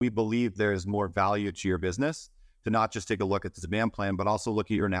We believe there's more value to your business to not just take a look at the demand plan, but also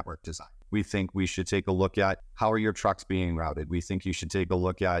look at your network design. We think we should take a look at how are your trucks being routed. We think you should take a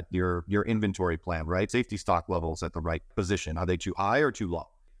look at your inventory plan, right? Safety stock levels at the right position. Are they too high or too low?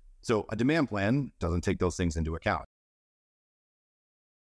 So a demand plan doesn't take those things into account.